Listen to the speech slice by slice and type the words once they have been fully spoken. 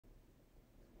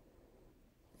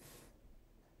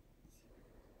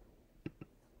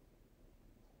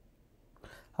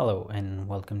Hello and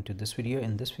welcome to this video.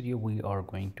 In this video we are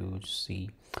going to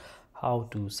see how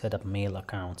to set up mail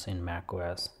accounts in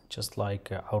macOS. Just like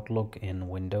Outlook in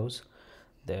Windows,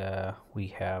 we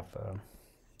have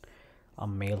a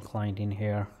mail client in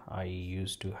here. I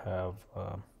used to have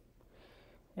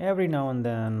every now and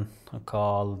then a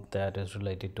call that is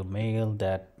related to mail,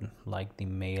 that like the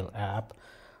mail app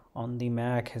on the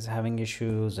Mac is having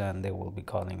issues and they will be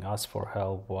calling us for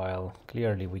help, while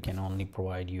clearly we can only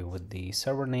provide you with the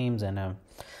server names and a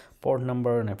port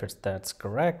number, and if that's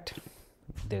correct,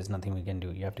 there's nothing we can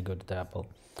do. You have to go to the Apple.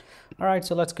 All right,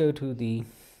 so let's go to the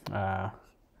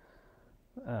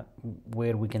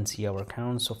where we can see our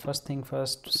accounts. So first thing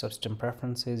first, system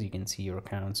preferences. You can see your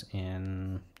accounts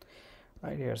in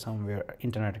right here somewhere,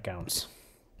 internet accounts.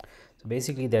 So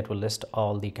basically that will list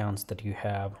all the accounts that you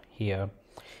have here,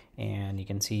 and you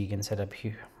can see you can set up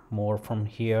here more from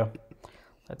here.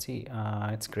 Let's see,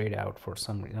 it's grayed out for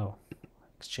some reason. Oh,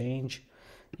 exchange.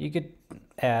 You could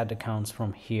add accounts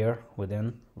from here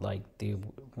within, like you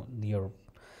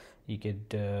could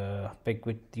pick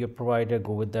with your provider,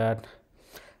 go with that.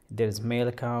 There's mail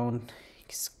account,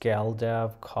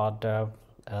 SCALDAP, CODAP,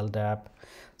 LDAP.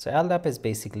 So LDAP is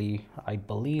basically, I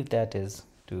believe that is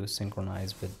to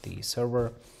synchronize with the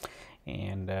server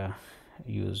and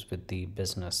use with the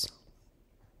business.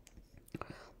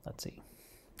 Let's see,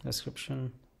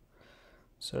 description,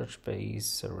 search base,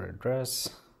 server address,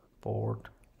 port,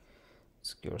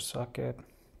 secure socket.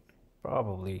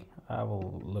 Probably I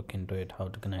will look into it, how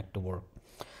to connect to work.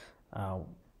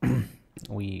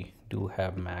 We do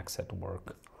have Macs at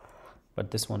work, but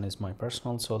this one is my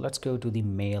personal. So let's go to the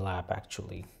mail app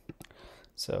actually.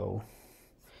 So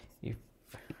if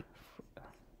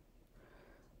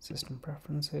system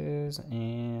preferences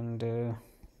and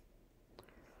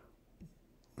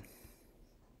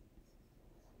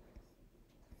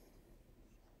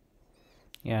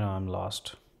yeah, no, I'm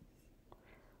lost.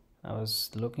 I was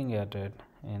looking at it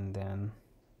and then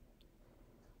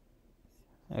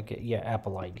okay, yeah,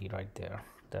 Apple ID right there.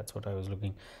 That's what I was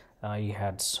looking. I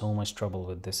had so much trouble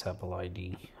with this Apple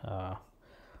ID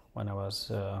when I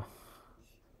was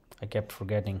I kept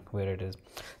forgetting where it is.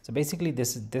 So basically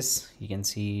this is this, you can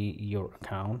see your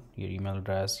account, your email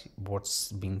address,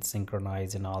 what's been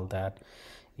synchronized and all that.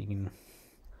 You can,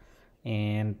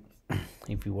 and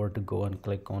if you were to go and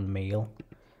click on mail,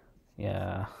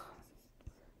 yeah,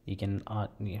 you can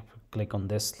click on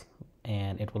this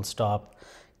and it will stop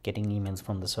getting emails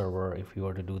from the server. If you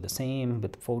were to do the same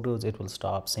with photos, it will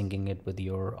stop syncing it with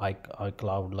your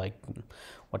iCloud, like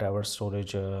whatever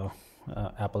storage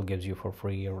Apple gives you for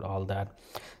free or all that.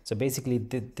 So basically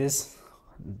this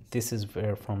is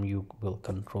where from you will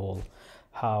control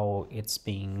how it's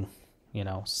being,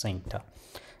 synced up.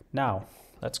 Now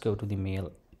let's go to the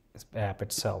mail app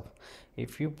itself.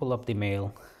 If you pull up the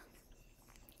mail,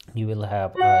 you will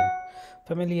have a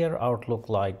familiar Outlook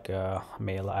like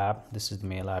mail app. This is the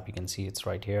mail app. You can see it's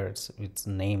right here. Its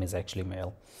name is actually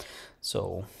mail.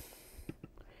 So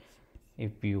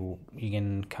if you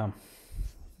can come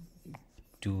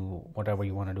do whatever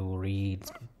you want to do, read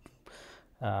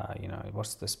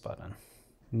what's this button,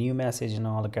 new message in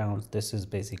all accounts. This is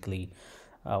basically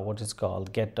what is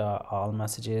called get all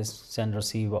messages, send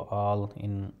receive all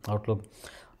in Outlook.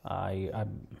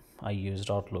 I used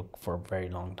Outlook for a very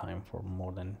long time, for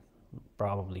more than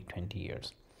probably 20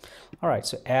 years. All right,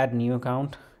 so add new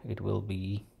account. It will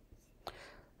be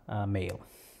mail,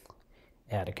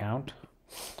 add account,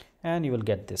 and you will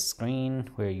get this screen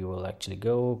where you will actually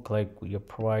go click your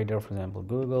provider, for example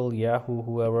Google, Yahoo,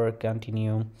 whoever,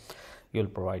 continue. You'll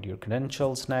provide your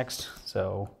credentials next.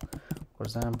 So for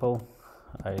example,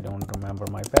 I don't remember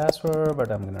my password,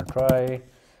 but I'm gonna try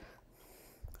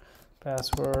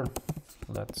password.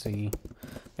 Let's see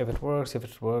if it works. If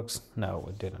it works, no,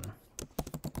 it didn't.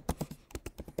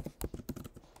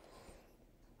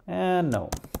 And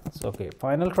no. So okay,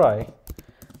 final try,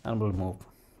 and we'll move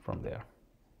from there.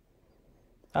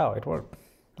 Oh, it worked.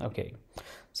 Okay,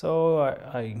 so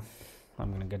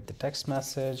I'm gonna get the text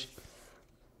message.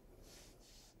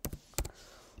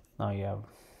 Now you have,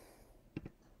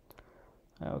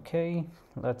 okay,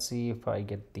 let's see if I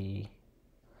get the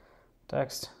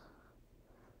text.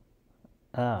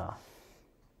 Now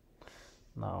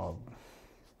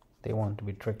they want to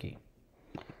be tricky.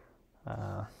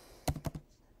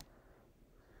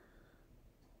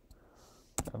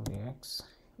 WX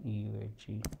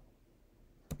EUAG.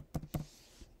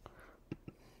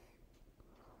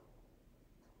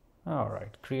 All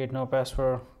right, create no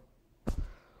password.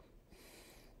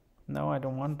 No, I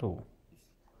don't want to.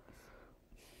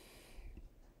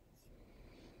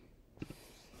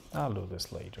 I'll do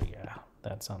this later. Yeah,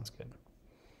 that sounds good.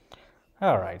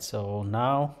 All right, so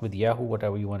now with Yahoo,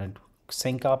 whatever you want to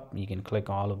sync up, you can click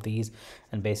all of these,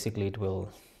 and basically it will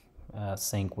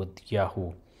sync with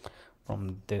Yahoo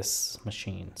from this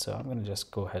machine. So I'm going to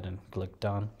just go ahead and click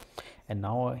done, and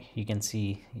now you can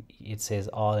see it says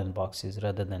all inboxes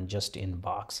rather than just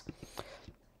inbox.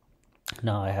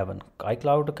 Now I have an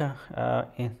iCloud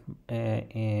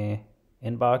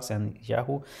inbox and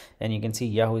Yahoo, and you can see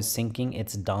Yahoo is syncing.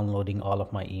 It's downloading all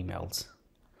of my emails,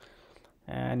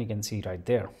 and you can see right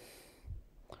there,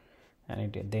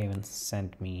 and they even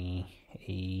sent me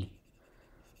a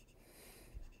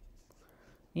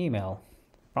email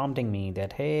prompting me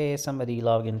that, hey, somebody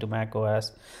log into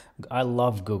macOS. I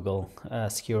love Google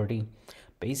security.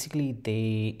 Basically,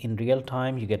 they in real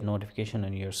time you get notification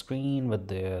on your screen with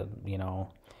the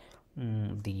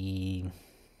the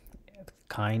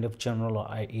kind of general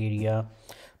area,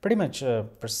 pretty much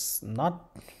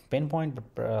not pinpoint,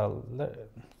 but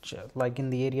like in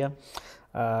the area.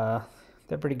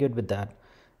 They're pretty good with that,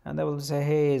 and they will say,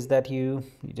 hey, is that you?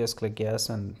 You just click yes,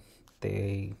 and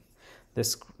they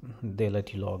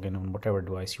let you log in on whatever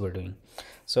device you are doing.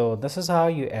 So this is how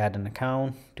you add an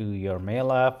account to your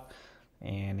mail app,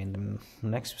 and in the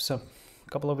next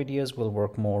couple of videos we'll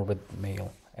work more with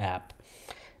mail app.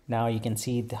 Now you can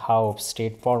see how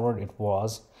straightforward it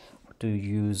was to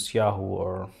use Yahoo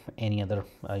or any other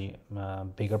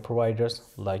bigger providers,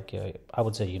 like I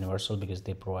would say Universal, because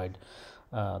they provide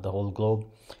the whole globe.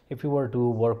 If you were to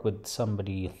work with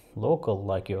somebody local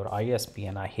like your ISP,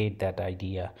 and I hate that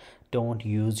idea, don't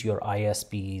use your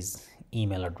ISP's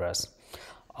email address.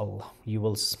 You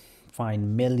will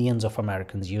find millions of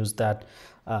Americans use that.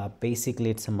 Basically,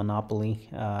 it's a monopoly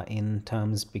in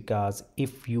terms, because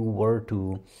if you were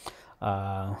to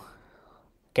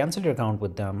cancel your account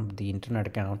with them, the internet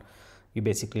account, you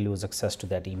basically lose access to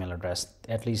that email address.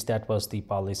 At least that was the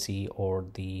policy or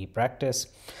the practice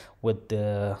with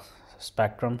the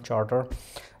Spectrum charter.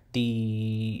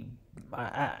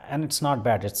 And it's not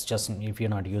bad, it's just if you're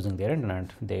not using their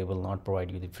internet, they will not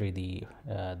provide you the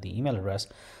email address.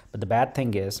 But the bad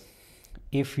thing is,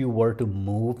 if you were to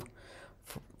move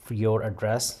your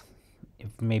address,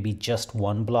 if maybe just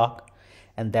one block,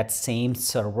 and that same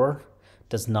server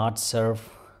does not serve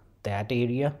that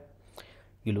area,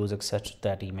 you lose access to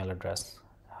that email address.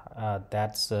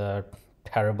 That's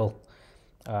terrible.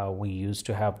 We used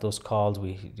to have those calls.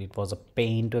 It was a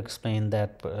pain to explain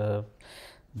that to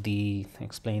the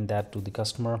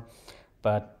customer.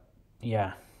 But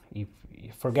yeah, if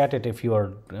forget it, if you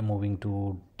are moving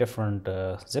to different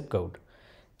zip code,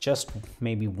 just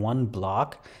maybe one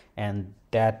block, and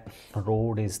that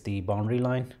road is the boundary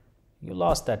line, you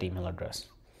lost that email address.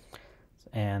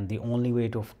 And the only way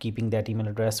to keeping that email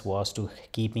address was to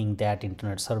keeping that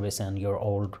internet service on your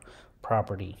old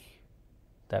property.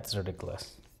 That's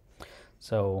ridiculous.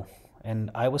 So,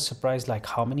 and I was surprised like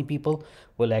how many people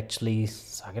will actually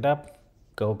suck it up,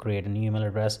 go create a new email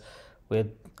address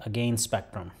with, again,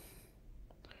 Spectrum.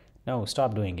 No,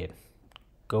 stop doing it.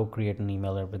 Go create an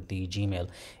email with the Gmail.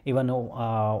 Even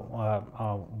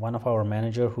one of our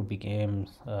manager who became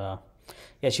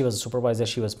she was a supervisor,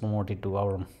 she was promoted to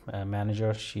our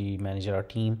manager, she managed our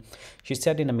team. She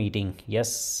said in a meeting,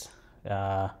 yes,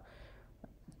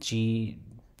 she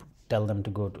tell them to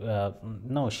go to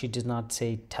no, she did not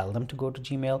say tell them to go to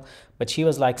Gmail, but she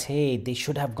was like, hey, they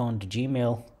should have gone to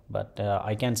Gmail, but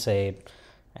I can't say it,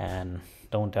 and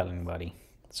don't tell anybody.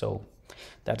 So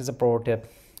that is a pro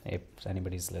tip if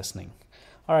anybody's listening.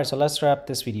 All right, so let's wrap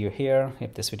this video here.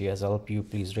 If this video has helped you,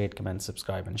 please rate, comment,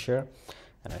 subscribe, and share,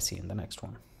 and I see you in the next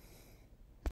one.